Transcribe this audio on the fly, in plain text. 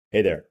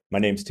Hey there, my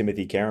name's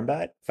Timothy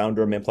Karambat,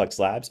 founder of Minplex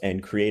Labs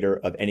and creator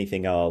of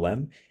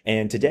AnythingLLM.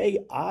 And today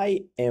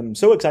I am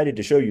so excited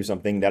to show you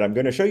something that I'm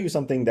going to show you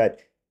something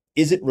that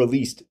isn't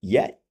released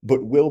yet,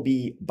 but will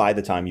be by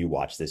the time you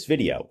watch this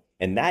video.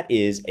 And that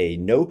is a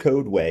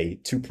no-code way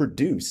to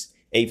produce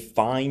a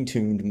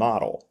fine-tuned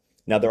model.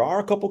 Now, there are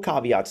a couple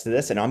caveats to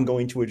this, and I'm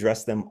going to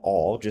address them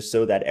all just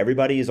so that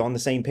everybody is on the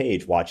same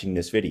page watching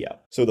this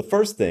video. So the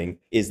first thing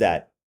is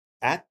that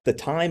at the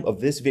time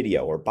of this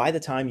video, or by the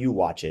time you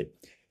watch it,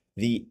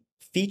 the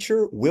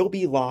feature will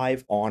be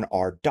live on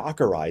our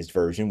Dockerized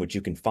version, which you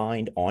can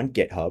find on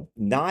GitHub,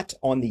 not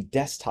on the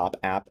desktop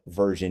app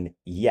version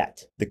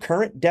yet. The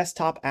current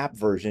desktop app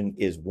version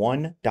is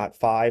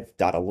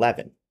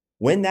 1.5.11.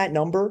 When that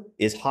number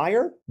is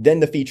higher,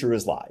 then the feature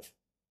is live.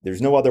 There's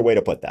no other way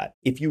to put that.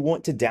 If you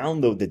want to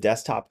download the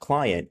desktop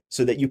client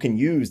so that you can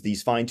use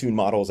these fine-tuned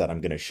models that I'm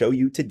going to show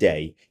you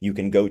today, you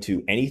can go to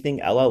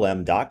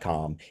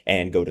anythingllm.com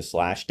and go to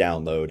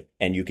 /download,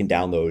 and you can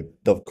download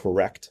the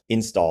correct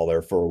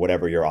installer for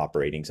whatever your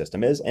operating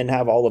system is and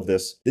have all of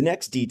this. The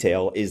next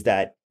detail is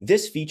that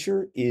this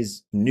feature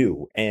is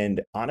new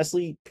and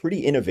honestly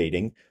pretty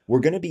innovating.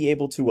 We're going to be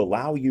able to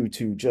allow you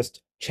to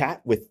just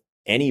chat with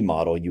any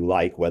model you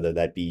like, whether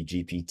that be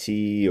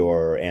GPT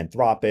or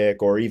Anthropic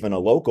or even a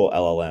local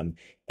LLM,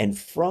 and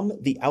from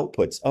the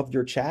outputs of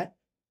your chat,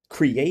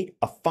 create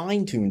a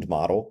fine-tuned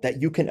model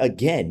that you can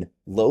again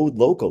load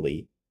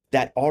locally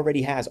that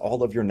already has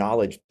all of your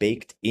knowledge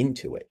baked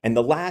into it. And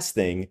the last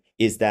thing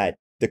is that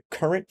the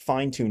current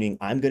fine-tuning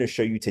I'm going to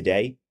show you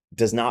today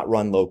does not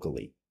run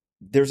locally.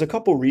 There's a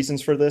couple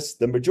reasons for this.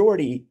 The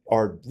majority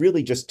are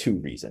really just two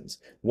reasons.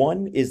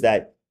 One is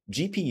that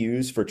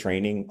GPUs for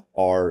training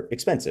are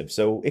expensive,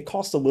 so it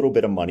costs a little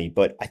bit of money,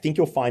 but I think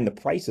you'll find the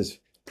prices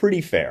pretty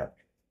fair.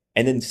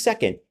 And then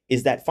second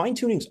is that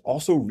fine-tuning is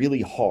also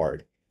really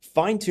hard.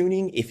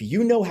 Fine-tuning, if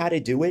you know how to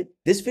do it,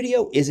 this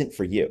video isn't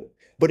for you.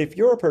 But if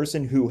you're a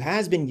person who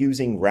has been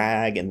using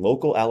RAG and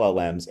local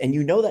LLMs, and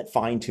you know that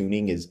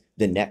fine-tuning is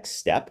the next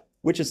step,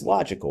 which is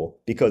logical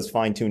because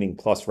fine-tuning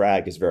plus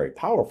RAG is very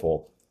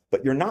powerful,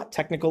 but you're not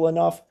technical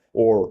enough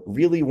or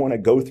really want to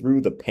go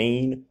through the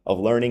pain of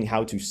learning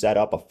how to set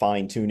up a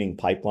fine-tuning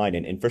pipeline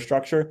and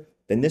infrastructure,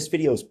 then this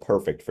video is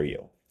perfect for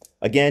you.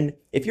 Again,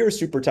 if you're a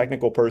super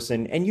technical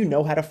person and you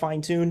know how to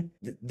fine-tune,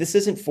 this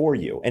isn't for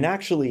you. And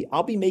actually,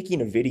 I'll be making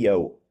a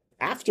video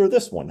after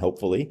this one,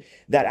 hopefully,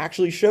 that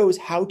actually shows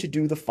how to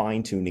do the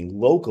fine-tuning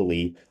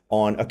locally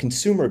on a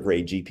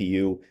consumer-grade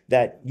GPU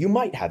that you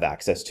might have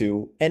access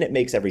to, and it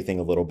makes everything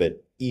a little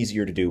bit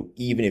easier to do,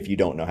 even if you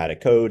don't know how to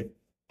code.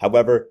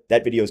 However,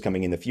 that video is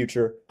coming in the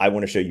future. I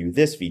want to show you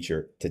this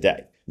feature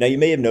today. Now, you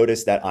may have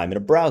noticed that I'm in a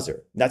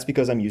browser. That's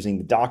because I'm using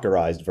the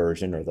Dockerized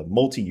version or the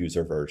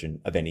multi-user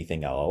version of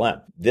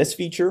AnythingLLM. This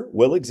feature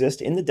will exist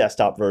in the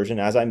desktop version,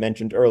 as I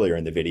mentioned earlier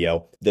in the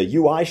video. The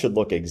UI should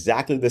look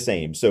exactly the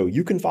same, so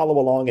you can follow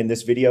along in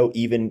this video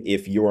even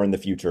if you're in the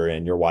future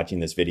and you're watching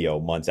this video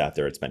months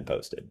after it's been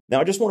posted.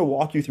 Now, I just want to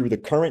walk you through the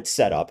current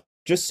setup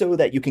just so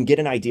that you can get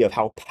an idea of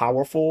how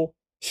powerful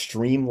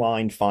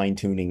streamlined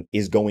fine-tuning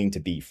is going to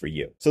be for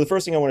you. So the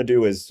first thing I want to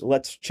do is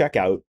let's check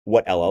out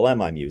what LLM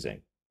I'm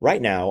using.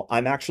 Right now,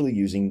 I'm actually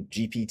using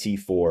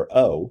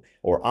GPT-4o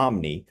or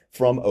Omni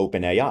from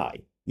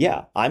OpenAI.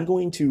 Yeah, I'm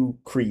going to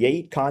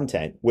create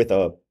content with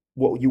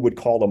what you would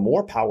call a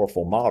more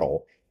powerful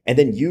model and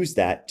then use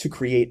that to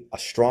create a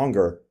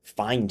stronger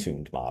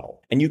fine-tuned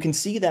model. And you can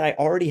see that I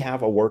already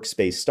have a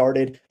workspace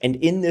started. And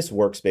in this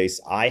workspace,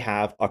 I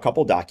have a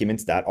couple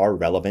documents that are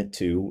relevant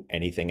to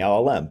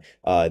AnythingLLM.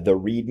 The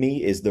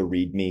README is the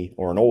README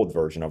or an old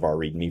version of our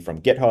README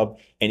from GitHub.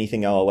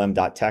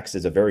 AnythingLLM.txt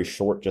is a very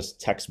short, just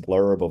text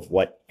blurb of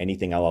what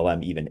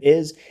AnythingLLM even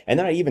is. And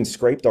then I even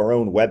scraped our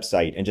own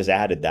website and just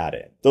added that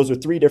in. Those are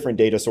three different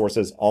data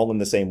sources, all in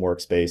the same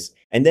workspace.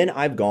 And then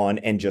I've gone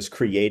and just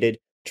created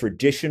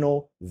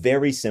traditional,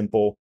 very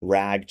simple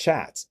RAG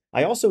chats.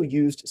 I also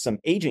used some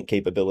agent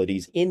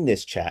capabilities in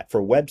this chat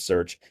for web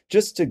search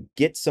just to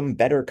get some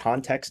better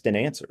context and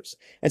answers.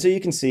 And so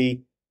you can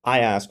see I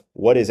ask,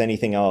 what is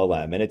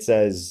AnythingLLM? And it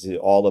says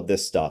all of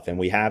this stuff. And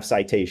we have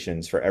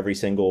citations for every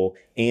single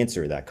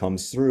answer that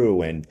comes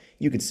through. And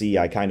you can see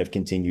I kind of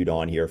continued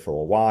on here for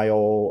a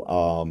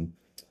while.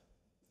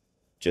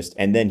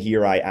 And then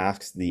here I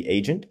asked the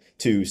agent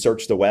to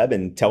search the web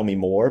and tell me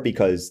more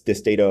because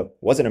this data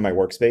wasn't in my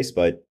workspace,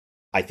 but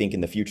I think in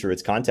the future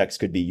its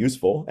context could be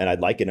useful and I'd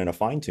like it in a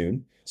fine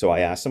tune. So I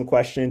asked some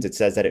questions. It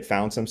says that it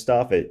found some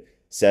stuff. It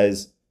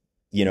says,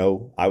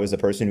 I was the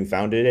person who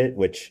founded it,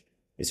 which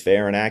is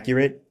fair and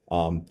accurate.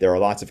 There are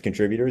lots of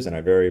contributors and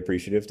I'm very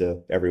appreciative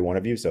to every one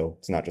of you. So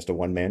it's not just a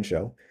one-man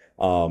show.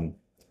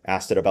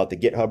 Asked it about the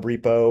GitHub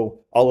repo,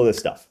 all of this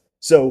stuff.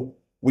 So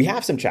we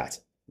have some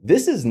chats.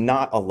 This is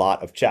not a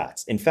lot of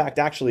chats. In fact,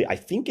 actually, I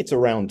think it's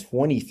around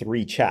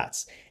 23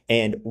 chats.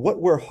 And what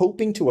we're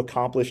hoping to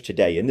accomplish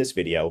today in this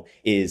video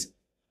is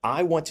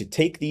I want to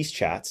take these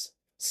chats,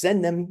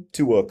 send them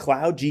to a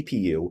cloud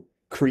GPU,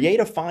 create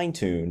a fine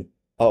tune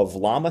of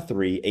Llama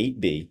 3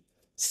 8B,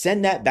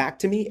 send that back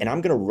to me, and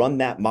I'm going to run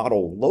that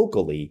model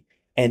locally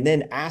and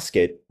then ask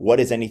it, what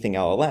is anything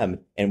LLM?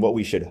 And what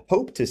we should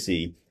hope to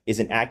see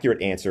is an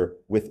accurate answer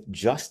with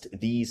just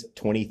these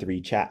 23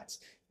 chats.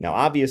 Now,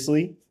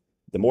 obviously,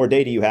 the more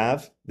data you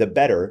have, the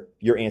better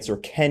your answer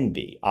can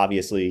be.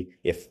 Obviously,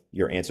 if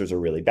your answers are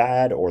really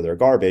bad or they're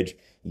garbage,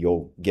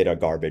 you'll get a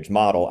garbage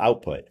model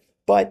output.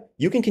 But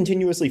you can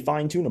continuously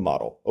fine-tune a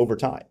model over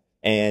time,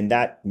 and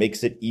that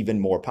makes it even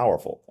more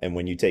powerful. And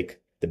when you take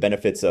the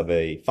benefits of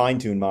a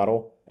fine-tuned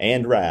model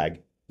and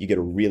RAG, you get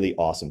a really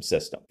awesome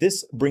system.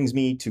 This brings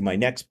me to my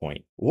next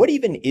point. What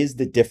even is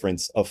the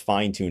difference of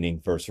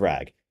fine-tuning versus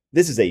RAG?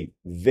 This is a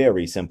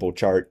very simple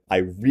chart. I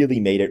really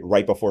made it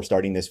right before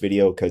starting this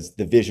video because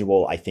the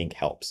visual, I think,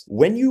 helps.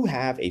 When you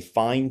have a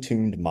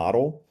fine-tuned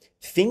model,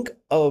 think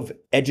of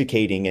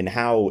educating and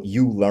how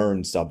you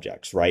learn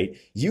subjects, right?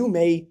 You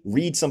may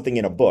read something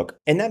in a book,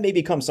 and that may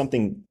become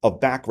something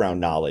of background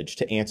knowledge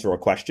to answer a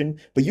question,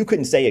 but you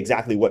couldn't say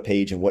exactly what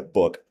page and what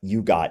book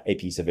you got a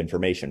piece of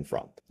information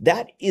from.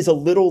 That is a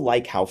little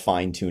like how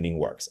fine-tuning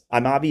works.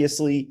 I'm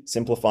obviously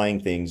simplifying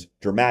things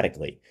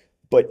dramatically.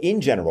 But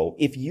in general,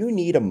 if you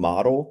need a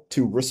model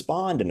to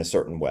respond in a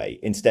certain way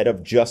instead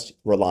of just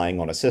relying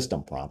on a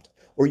system prompt,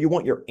 or you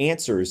want your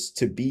answers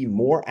to be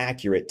more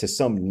accurate to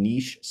some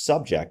niche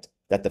subject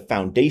that the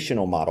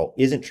foundational model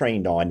isn't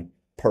trained on,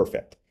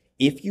 perfect.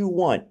 If you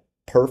want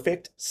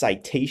perfect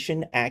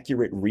citation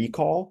accurate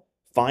recall,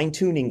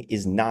 fine-tuning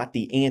is not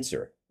the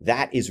answer.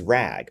 That is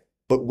RAG.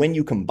 But when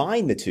you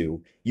combine the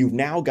two, you've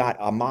now got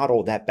a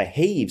model that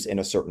behaves in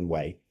a certain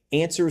way,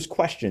 answers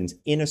questions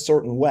in a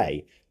certain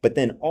way, but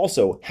then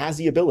also has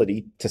the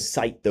ability to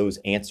cite those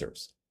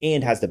answers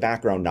and has the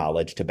background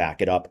knowledge to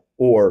back it up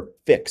or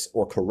fix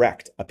or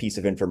correct a piece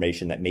of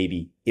information that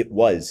maybe it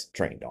was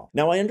trained on.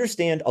 Now, I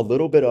understand a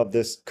little bit of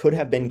this could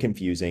have been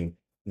confusing.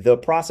 The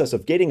process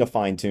of getting a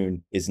fine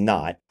tune is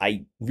not.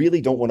 I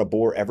really don't want to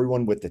bore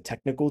everyone with the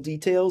technical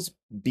details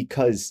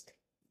because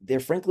they're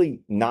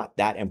frankly not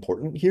that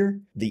important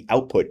here. The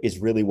output is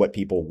really what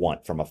people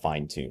want from a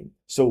fine tune.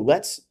 So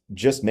let's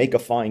just make a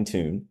fine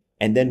tune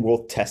and then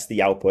we'll test the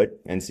output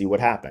and see what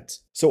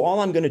happens. So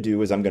all I'm going to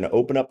do is I'm going to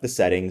open up the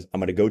settings. I'm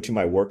going to go to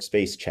my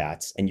workspace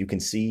chats and you can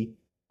see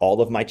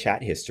all of my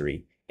chat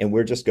history. And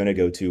we're just going to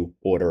go to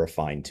order a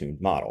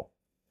fine-tuned model.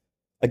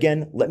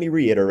 Again, let me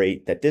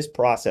reiterate that this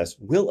process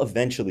will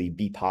eventually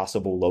be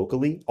possible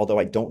locally, although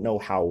I don't know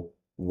how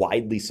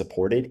widely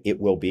supported it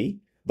will be.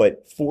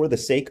 But for the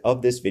sake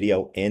of this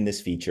video and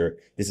this feature,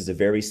 this is a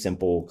very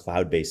simple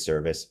cloud-based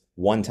service,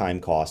 one-time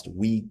cost.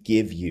 We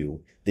give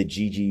you the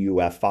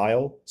gguf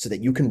file so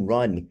that you can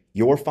run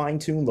your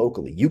fine-tune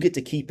locally. You get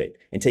to keep it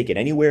and take it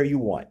anywhere you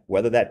want,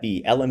 whether that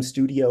be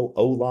LMStudio,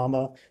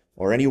 Ollama,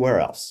 or anywhere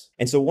else.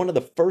 And so one of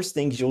the first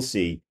things you'll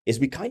see is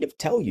we kind of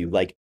tell you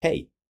like,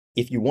 hey,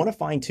 if you want to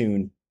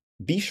fine-tune,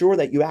 be sure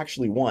that you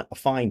actually want a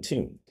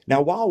fine-tune.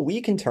 Now, while we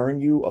can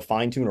turn you a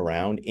fine-tune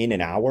around in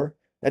an hour,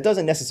 that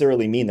doesn't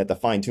necessarily mean that the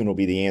fine-tune will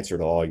be the answer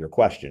to all your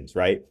questions,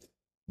 right?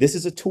 This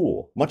is a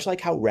tool, much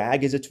like how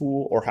RAG is a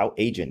tool or how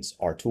agents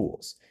are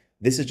tools.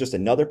 This is just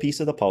another piece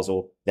of the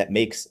puzzle that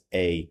makes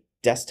a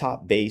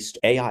desktop-based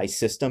AI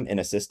system and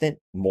assistant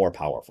more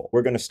powerful.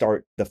 We're going to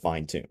start the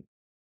fine-tune.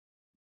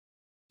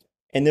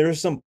 And there are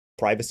some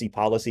privacy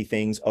policy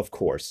things, of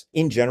course.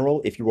 In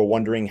general, if you were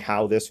wondering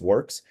how this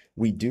works,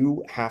 we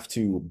do have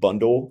to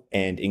bundle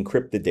and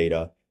encrypt the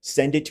data,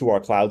 send it to our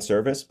cloud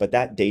service, but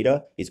that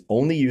data is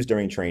only used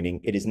during training.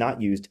 It is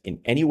not used in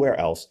anywhere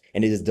else,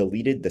 and it is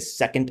deleted the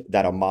second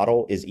that a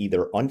model is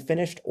either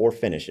unfinished or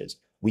finishes.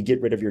 We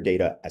get rid of your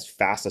data as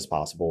fast as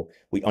possible.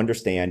 We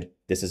understand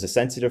this is a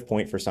sensitive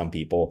point for some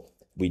people.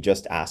 We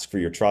just ask for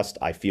your trust.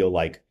 I feel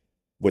like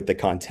with the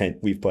content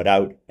we've put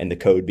out and the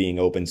code being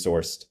open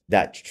sourced,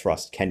 that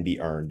trust can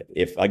be earned.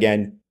 If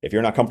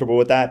you're not comfortable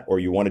with that or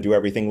you want to do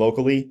everything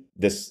locally,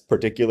 this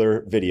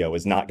particular video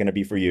is not going to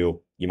be for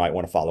you. You might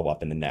want to follow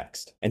up in the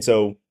next. And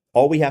so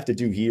all we have to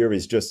do here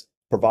is just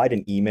provide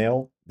an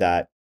email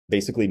that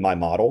basically my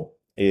model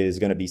is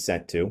going to be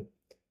sent to.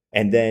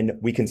 And then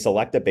we can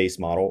select a base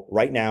model.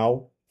 Right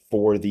now,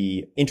 for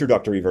the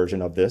introductory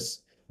version of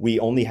this, we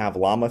only have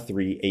Llama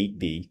 3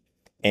 8B,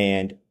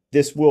 and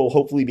this will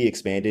hopefully be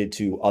expanded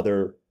to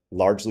other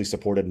largely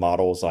supported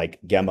models like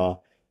Gemma,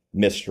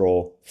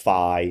 Mistral,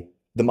 Phi,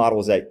 the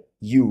models that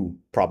you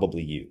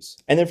probably use.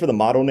 And then for the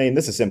model name,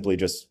 this is simply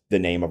just the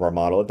name of our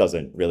model. It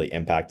doesn't really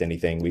impact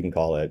anything. We can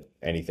call it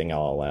anything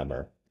LLM,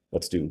 or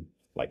let's do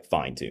like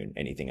fine tune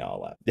anything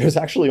LLM. There's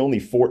actually only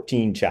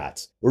 14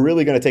 chats. We're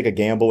really going to take a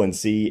gamble and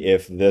see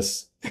if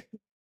this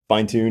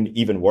fine tune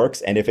even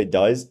works. And if it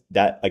does,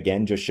 that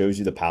again just shows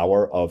you the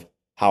power of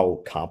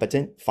how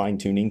competent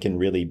fine-tuning can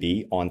really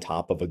be on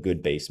top of a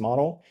good base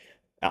model.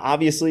 Now,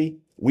 obviously,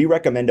 we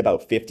recommend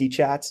about 50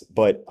 chats,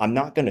 but I'm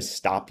not going to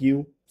stop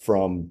you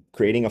from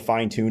creating a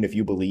fine-tune if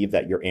you believe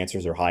that your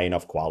answers are high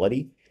enough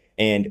quality.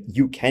 And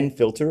you can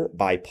filter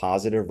by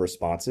positive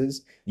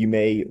responses. You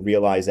may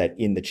realize that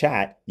in the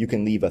chat, you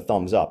can leave a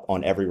thumbs up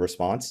on every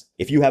response.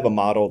 If you have a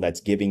model that's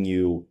giving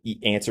you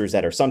answers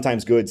that are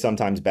sometimes good,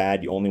 sometimes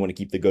bad, you only want to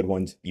keep the good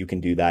ones, you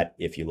can do that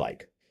if you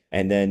like.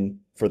 And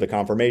then for the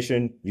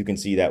confirmation, you can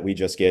see that we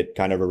just get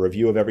kind of a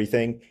review of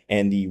everything,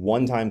 and the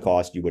one-time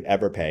cost you would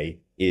ever pay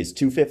is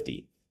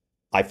 $250.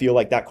 I feel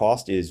like that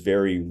cost is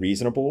very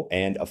reasonable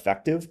and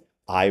effective.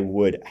 I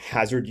would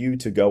hazard you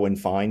to go and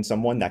find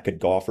someone that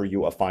could offer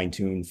you a fine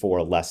tune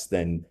for less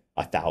than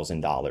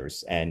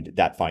 $1,000, and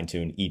that fine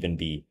tune even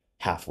be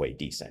halfway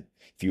decent.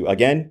 If you,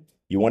 again,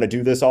 you want to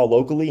do this all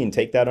locally and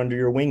take that under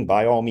your wing,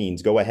 by all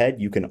means, go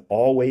ahead. You can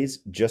always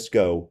just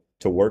go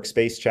to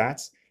Workspace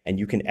Chats and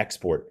you can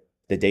export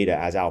the data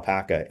as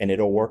Alpaca, and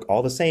it'll work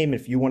all the same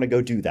if you want to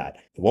go do that.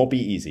 It won't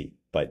be easy,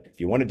 but if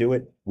you want to do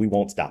it, we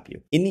won't stop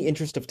you. In the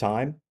interest of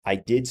time, I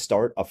did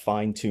start a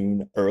fine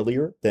tune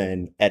earlier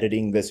than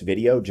editing this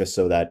video just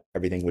so that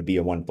everything would be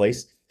in one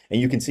place.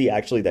 And you can see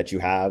actually that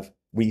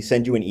we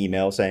send you an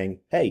email saying,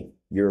 hey,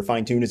 your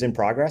fine tune is in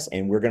progress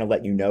and we're going to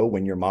let you know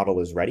when your model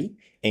is ready.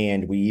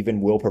 And we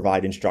even will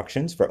provide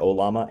instructions for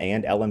Ollama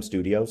and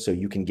LMStudio so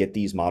you can get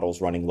these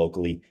models running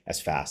locally as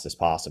fast as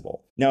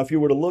possible. Now, if you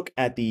were to look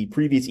at the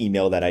previous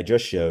email that I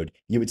just showed,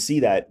 you would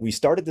see that we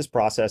started this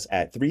process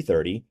at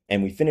 3:30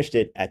 and we finished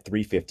it at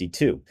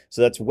 3:52.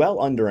 So that's well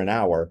under an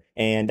hour,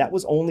 and that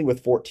was only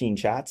with 14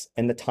 chats,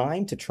 and the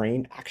time to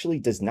train actually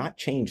does not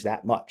change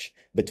that much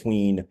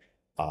between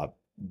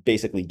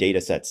basically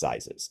data set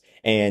sizes.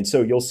 And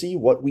so you'll see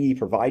what we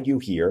provide you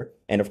here.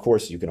 And of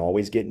course, you can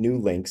always get new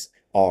links,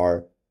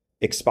 are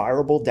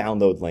expirable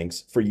download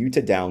links for you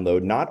to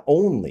download not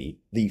only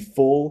the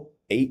full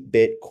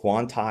 8-bit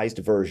quantized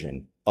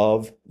version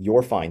of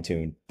your fine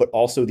tune, but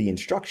also the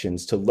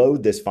instructions to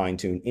load this fine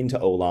tune into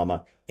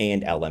Ollama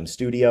and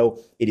LMStudio.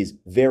 It is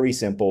very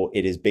simple.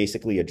 It is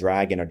basically a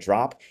drag and a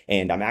drop.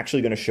 And I'm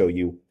actually going to show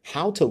you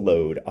how to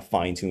load a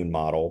fine tune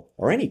model,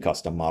 or any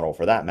custom model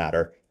for that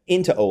matter,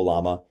 into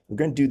Ollama. We're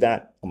going to do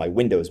that on my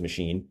Windows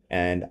machine,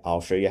 and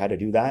I'll show you how to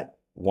do that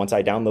once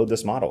I download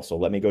this model. So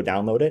let me go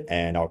download it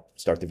and I'll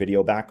start the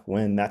video back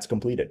when that's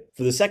completed.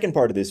 For the second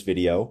part of this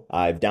video,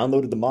 I've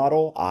downloaded the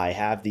model. I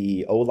have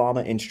the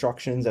Ollama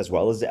instructions as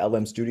well as the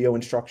LMStudio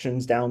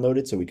instructions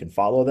downloaded so we can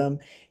follow them.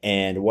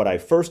 And what I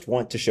first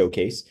want to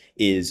showcase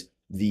is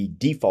the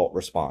default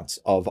response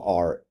of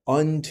our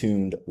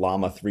untuned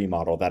Llama 3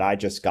 model that I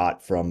just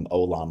got from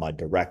Ollama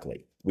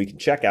directly. We can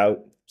check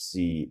out,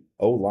 see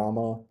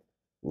Ollama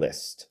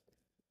list.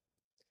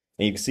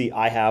 And you can see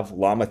I have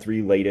Llama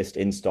 3 latest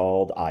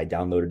installed. I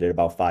downloaded it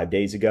about 5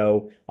 days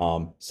ago.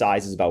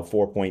 Size is about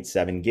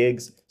 4.7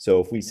 gigs. So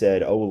if we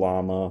said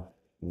Ollama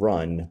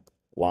run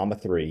Llama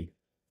 3,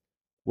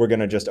 we're going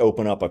to just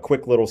open up a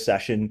quick little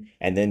session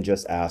and then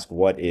just ask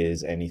what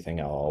is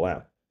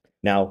AnythingLLM.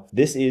 Now,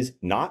 this is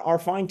not our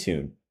fine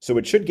tune, so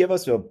it should give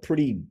us a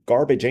pretty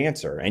garbage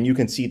answer. And you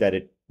can see that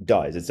it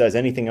does. It says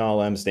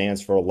AnythingLLM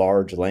stands for a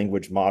large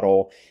language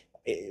model.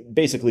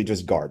 Basically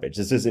just garbage.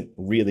 This isn't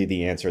really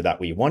the answer that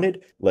we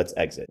wanted. Let's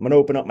exit. I'm going to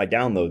open up my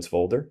downloads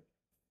folder.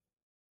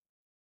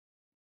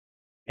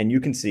 And you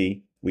can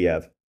see we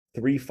have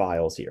 3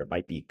 files here. It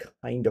might be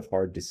kind of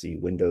hard to see.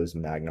 Windows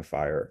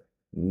magnifier,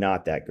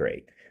 not that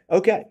great.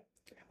 Okay.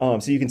 So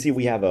you can see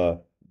we have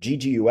a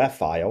GGUF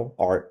file,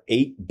 our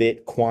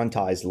 8-bit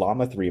quantized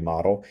Llama 3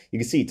 model. You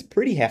can see it's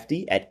pretty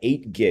hefty at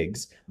 8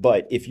 gigs,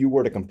 but if you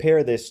were to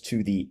compare this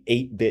to the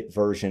 8-bit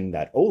version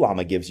that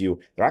Ollama gives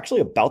you, they're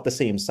actually about the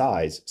same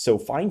size, so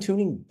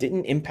fine-tuning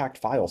didn't impact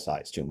file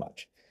size too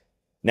much.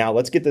 Now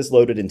let's get this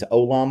loaded into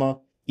Ollama.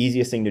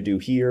 Easiest thing to do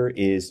here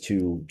is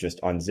to just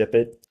unzip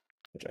it,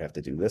 which I have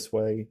to do this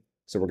way.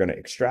 So we're going to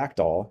extract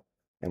all,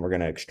 and we're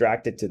going to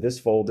extract it to this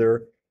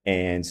folder,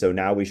 and so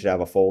now we should have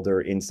a folder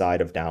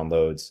inside of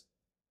downloads.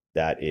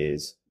 That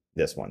is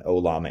this one,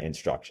 Ollama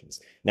instructions.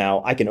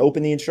 Now I can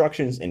open the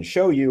instructions and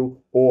show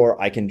you,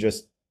 or I can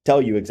just tell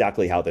you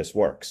exactly how this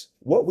works.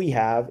 What we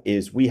have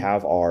is we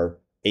have our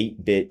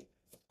 8-bit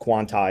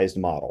quantized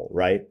model,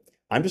 right?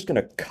 I'm just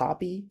going to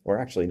copy, or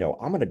actually no,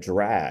 I'm going to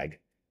drag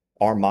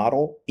our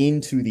model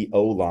into the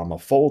Ollama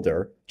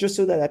folder just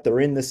so that they're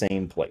in the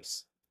same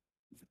place.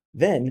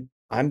 Then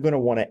I'm going to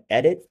want to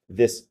edit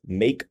this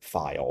make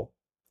file,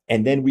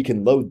 and then we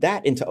can load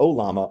that into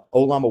Ollama.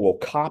 Ollama will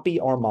copy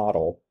our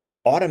model,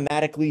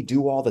 automatically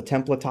do all the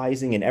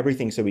templatizing and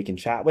everything so we can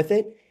chat with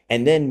it,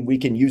 and then we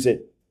can use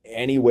it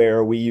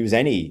anywhere we use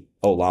any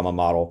Ollama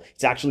model.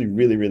 It's actually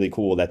really, really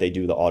cool that they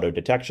do the auto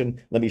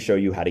detection. Let me show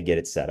you how to get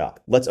it set up.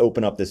 Let's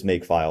open up this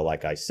make file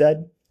like I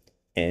said,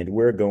 and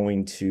we're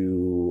going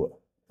to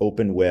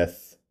open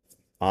with,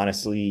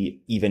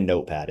 honestly, even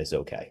Notepad is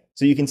okay.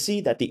 So you can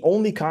see that the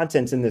only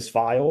contents in this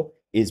file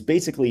is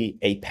basically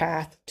a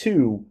path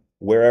to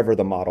wherever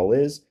the model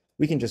is.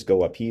 We can just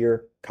go up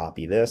here,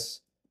 copy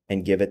this,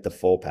 and give it the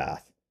full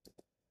path.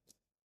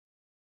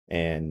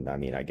 And I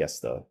mean, I guess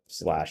the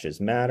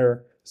slashes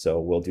matter, so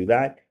we'll do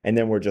that. And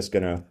then we're just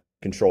gonna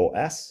Control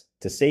S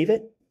to save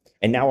it.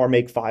 And now our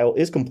make file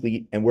is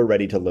complete and we're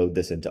ready to load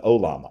this into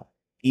Ollama.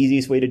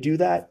 Easiest way to do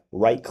that,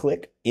 right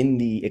click in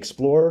the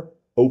Explorer,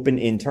 open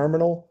in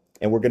terminal,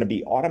 and we're gonna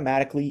be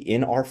automatically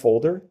in our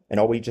folder.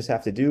 And all we just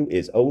have to do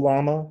is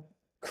Ollama,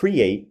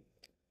 create.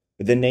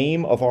 The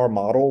name of our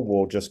model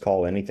we'll just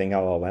call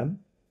AnythingLLM,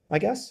 I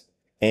guess.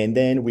 And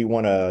then we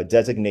want to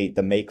designate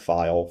the make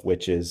file,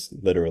 which is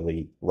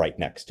literally right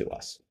next to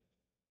us.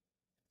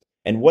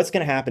 And what's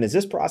going to happen is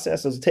this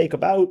process will take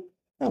about,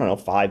 I don't know,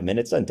 5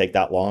 minutes, doesn't take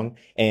that long.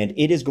 And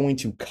it is going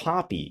to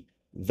copy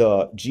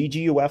the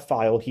gguf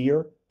file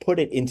here, put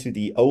it into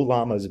the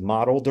Ollama's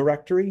model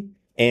directory,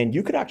 and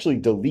you could actually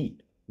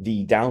delete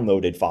the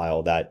downloaded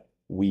file that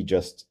we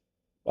just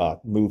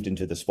moved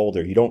into this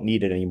folder. You don't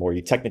need it anymore.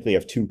 You technically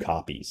have 2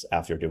 copies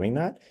after doing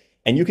that.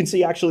 And you can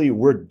see actually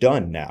we're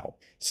done now.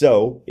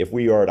 So if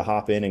we are to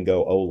hop in and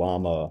go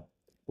Ollama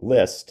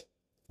list,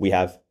 we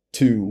have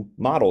 2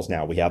 models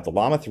now. We have the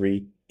Llama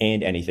 3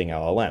 and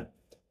AnythingLLM.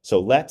 So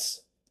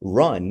let's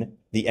run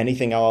the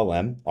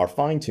AnythingLLM, our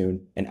fine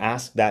tune, and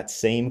ask that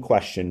same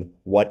question,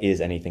 what is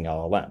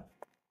AnythingLLM?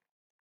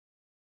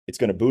 It's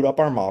going to boot up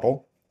our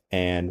model.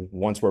 And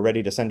once we're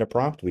ready to send a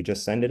prompt, we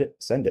just send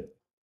it.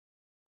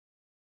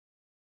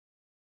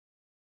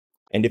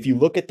 And if you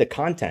look at the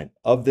content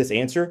of this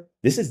answer,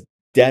 this is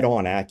dead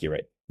on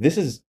accurate. This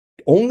is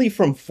only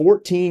from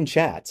 14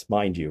 chats,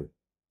 mind you.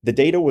 The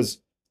data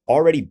was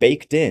already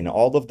baked in,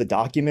 all of the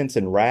documents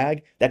and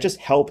RAG, that just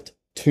helped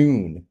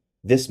tune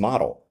this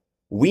model.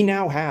 We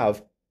now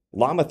have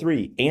Llama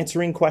 3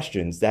 answering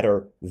questions that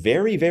are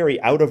very,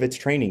 very out of its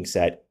training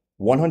set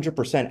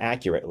 100%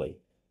 accurately.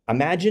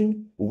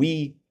 Imagine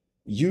we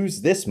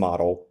use this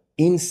model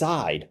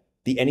inside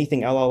the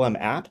AnythingLLM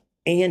app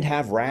and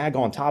have RAG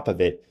on top of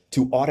it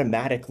to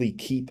automatically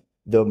keep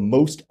the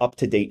most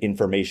up-to-date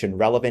information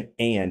relevant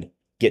and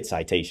get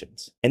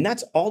citations. And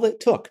that's all it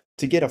took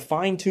to get a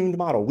fine-tuned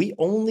model. We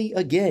only,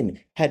 again,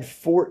 had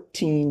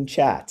 14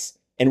 chats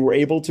and were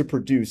able to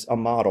produce a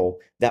model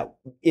that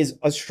is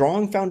a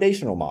strong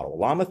foundational model,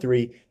 Llama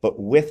 3, but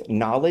with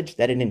knowledge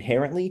that it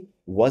inherently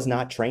was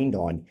not trained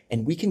on.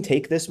 And we can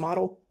take this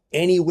model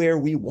anywhere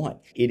we want.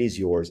 It is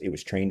yours. It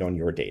was trained on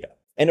your data.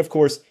 And of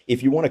course,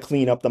 if you want to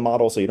clean up the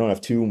model so you don't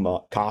have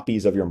 2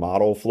 copies of your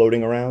model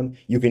floating around,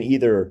 you can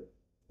either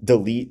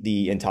delete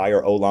the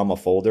entire Ollama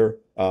folder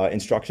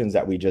instructions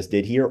that we just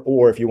did here,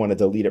 or if you want to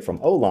delete it from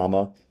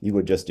Ollama, you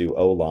would just do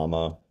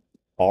Ollama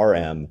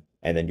RM,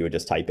 and then you would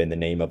just type in the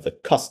name of the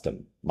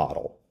custom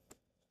model.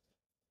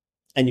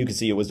 And you can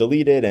see it was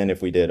deleted, and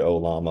if we did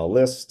Ollama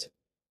list,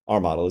 our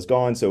model is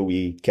gone, so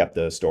we kept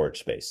the storage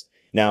space.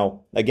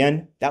 Now,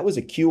 again, that was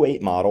a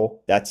Q8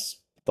 model. That's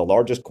the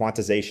largest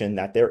quantization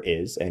that there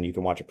is, and you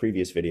can watch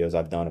previous videos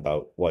I've done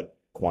about what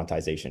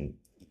quantization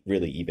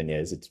really even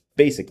is. It's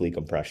basically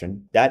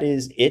compression. That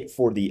is it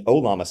for the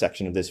Ollama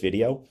section of this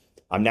video.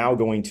 I'm now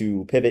going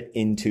to pivot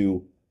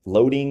into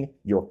loading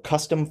your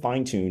custom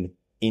fine-tune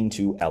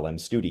into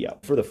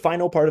LMStudio. For the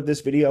final part of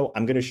this video,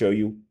 I'm going to show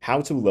you how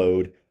to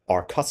load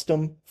our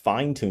custom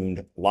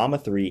fine-tuned Llama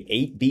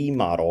 3 8B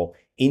model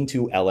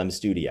into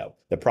LMStudio.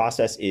 The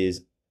process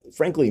is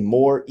frankly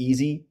more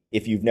easy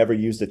if you've never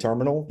used a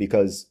terminal,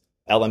 because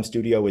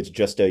LMStudio is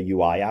just a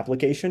UI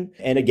application.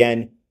 And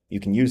again, you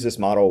can use this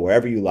model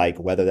wherever you like,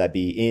 whether that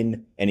be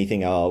in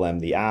AnythingLLM,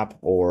 the app,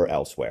 or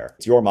elsewhere.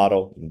 It's your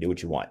model. You can do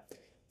what you want.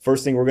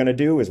 First thing we're going to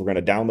do is we're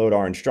going to download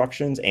our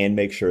instructions and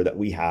make sure that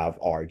we have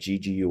our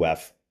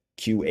gguf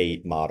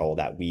Q8 model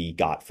that we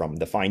got from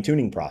the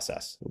fine-tuning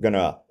process. We're going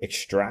to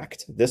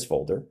extract this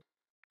folder.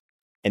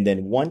 And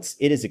then once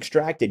it is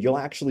extracted, you'll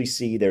actually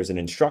see there's an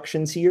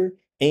instructions here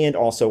and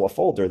also a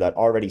folder that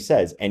already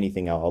says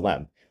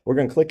AnythingLLM. We're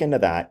going to click into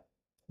that.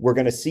 We're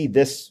going to see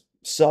this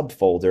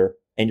subfolder,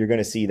 and you're going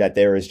to see that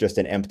there is just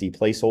an empty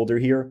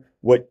placeholder here.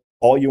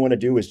 All you want to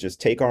do is just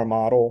take our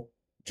model,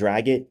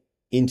 drag it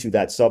into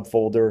that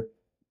subfolder,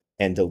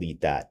 and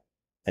delete that.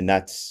 And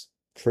that's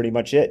pretty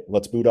much it.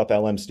 Let's boot up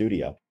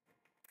LMStudio.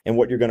 And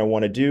what you're going to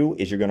want to do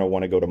is you're going to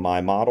want to go to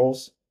My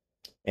Models,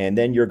 and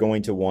then you're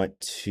going to want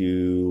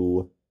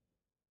to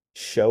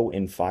show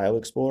in File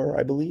Explorer,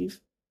 I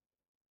believe.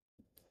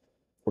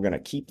 We're going to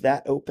keep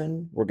that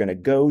open. We're going to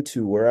go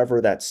to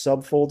wherever that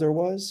subfolder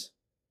was,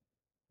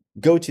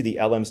 go to the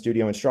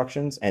LMStudio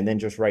instructions, and then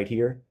just right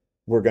here,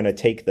 we're going to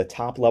take the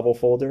top level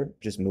folder,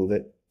 just move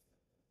it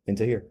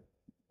into here.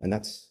 And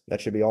that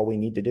should be all we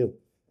need to do.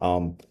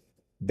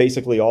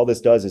 Basically, all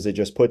this does is it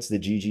just puts the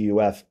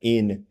gguf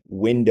in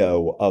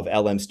window of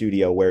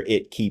LMStudio where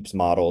it keeps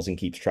models and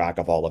keeps track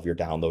of all of your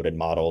downloaded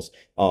models.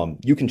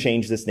 You can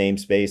change this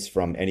namespace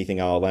from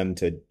AnythingLLM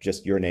to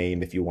just your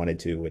name if you wanted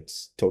to.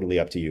 It's totally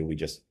up to you. We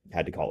just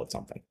had to call it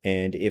something.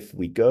 And if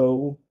we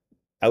go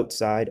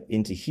outside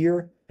into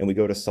here and we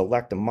go to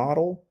select a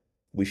model,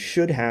 we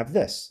should have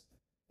this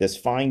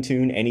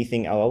fine-tune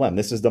AnythingLLM.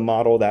 This is the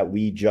model that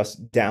we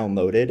just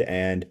downloaded.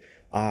 And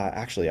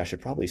actually, I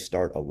should probably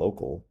start a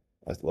local.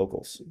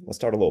 Let's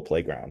start a little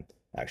playground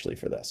actually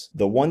for this.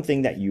 The one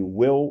thing that you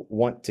will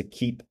want to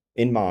keep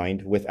in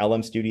mind with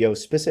LMStudio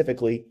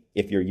specifically,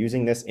 if you're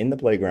using this in the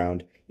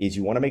playground, is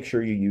you want to make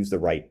sure you use the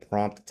right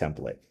prompt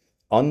template.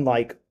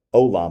 Unlike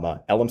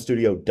Ollama,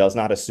 LMStudio does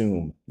not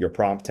assume your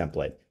prompt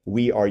template.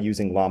 We are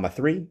using Llama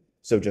 3,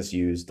 so just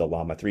use the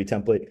Llama 3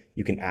 template.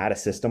 You can add a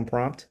system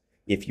prompt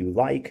if you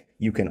like.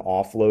 You can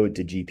offload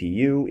to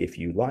GPU if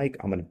you like.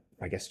 I'm going to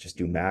I guess just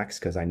do max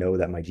because I know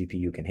that my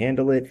GPU can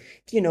handle it.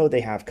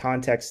 They have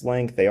context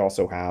length. They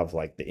also have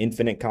like the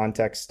infinite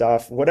context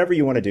stuff. Whatever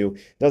you want to do,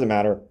 doesn't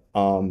matter.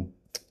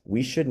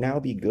 We should now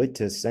be good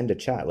to send a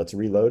chat. Let's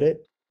reload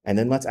it. And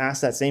then let's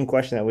ask that same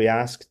question that we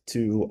asked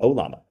to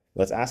Ollama.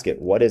 Let's ask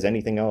it, what is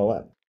anything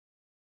LLM?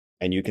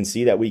 And you can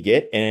see that we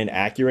get an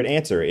accurate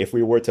answer. If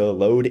we were to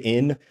load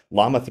in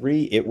Llama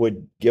 3, it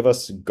would give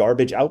us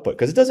garbage output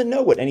because it doesn't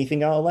know what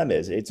anything LLM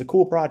is. It's a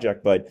cool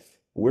project, but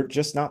we're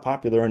just not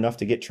popular enough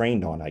to get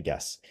trained on, I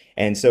guess.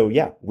 And so,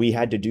 yeah, we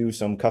had to do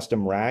some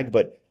custom RAG,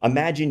 but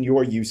imagine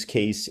your use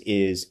case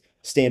is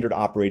standard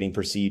operating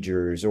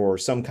procedures or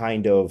some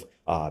kind of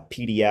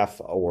PDF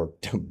or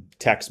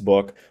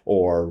textbook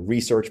or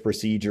research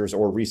procedures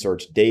or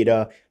research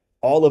data.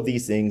 All of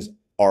these things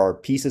are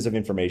pieces of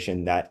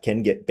information that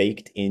can get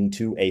baked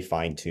into a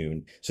fine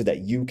tune so that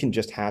you can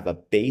just have a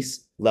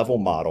base level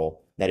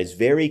model that is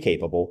very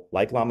capable,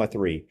 like Llama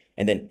 3,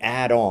 and then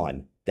add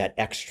on that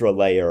extra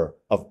layer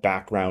of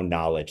background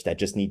knowledge that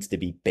just needs to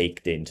be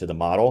baked into the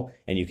model.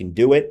 And you can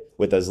do it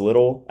with as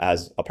little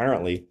as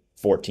apparently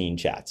 14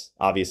 chats,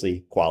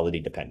 obviously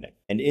quality dependent.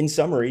 And in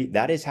summary,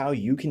 that is how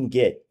you can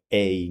get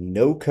a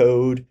no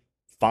code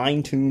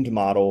fine-tuned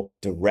model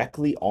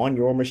directly on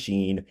your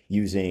machine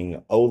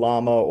using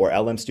Ollama or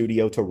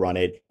LMStudio to run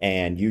it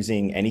and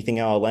using anything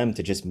LLM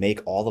to just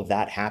make all of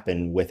that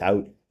happen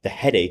without the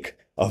headache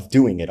of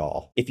doing it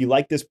all. If you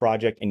like this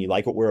project and you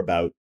like what we're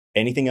about,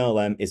 Anything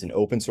LLM is an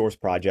open source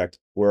project.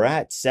 We're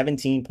at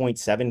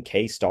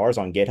 17.7K stars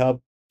on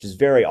GitHub, which is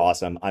very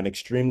awesome. I'm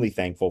extremely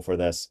thankful for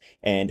this.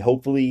 And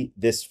hopefully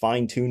this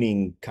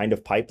fine-tuning kind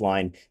of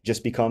pipeline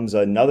just becomes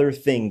another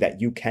thing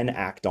that you can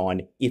act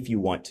on if you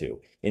want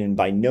to. And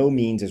by no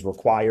means is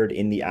required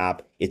in the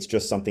app. It's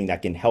just something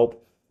that can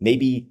help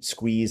maybe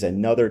squeeze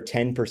another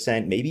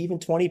 10%, maybe even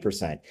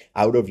 20%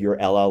 out of your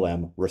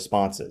LLM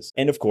responses.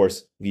 And of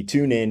course, if you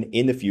tune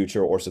in the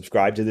future or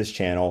subscribe to this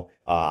channel,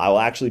 I'll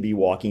actually be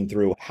walking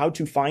through how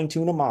to fine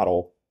tune a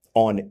model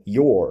on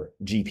your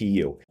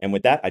GPU. And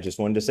with that, I just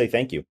wanted to say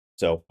thank you.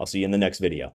 So I'll see you in the next video.